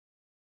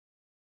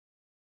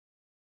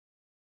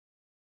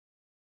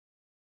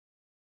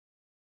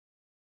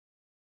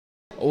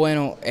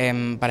Bueno,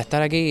 para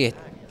estar aquí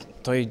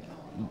estoy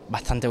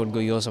bastante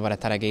orgulloso para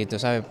estar aquí. Tú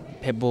sabes,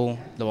 Pitbull,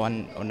 The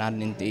One or Not,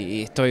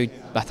 y estoy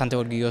bastante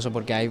orgulloso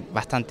porque hay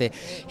bastante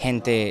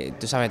gente,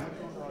 tú sabes,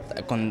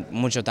 con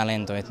mucho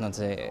talento.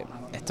 Entonces,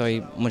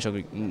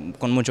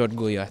 con mucho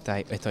orgullo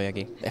estoy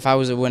aquí. If I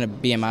was to win a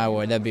BMI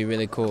award, that'd be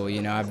really cool.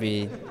 I'd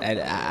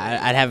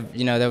have,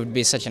 that would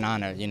be such an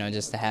honor.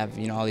 Just to have,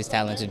 all these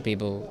talented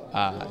people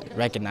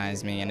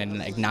recognize me and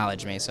then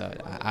acknowledge me. So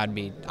I'd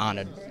be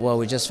honored. Well,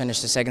 we just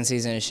finished the second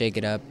season of Shake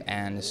It Up,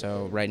 and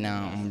so right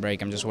now on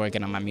break, I'm just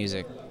working on my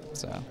music.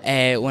 So,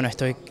 bueno,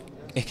 estoy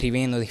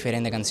escribiendo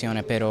diferentes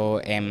canciones,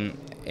 pero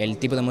el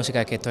tipo de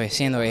música que estoy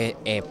haciendo es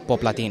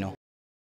pop latino.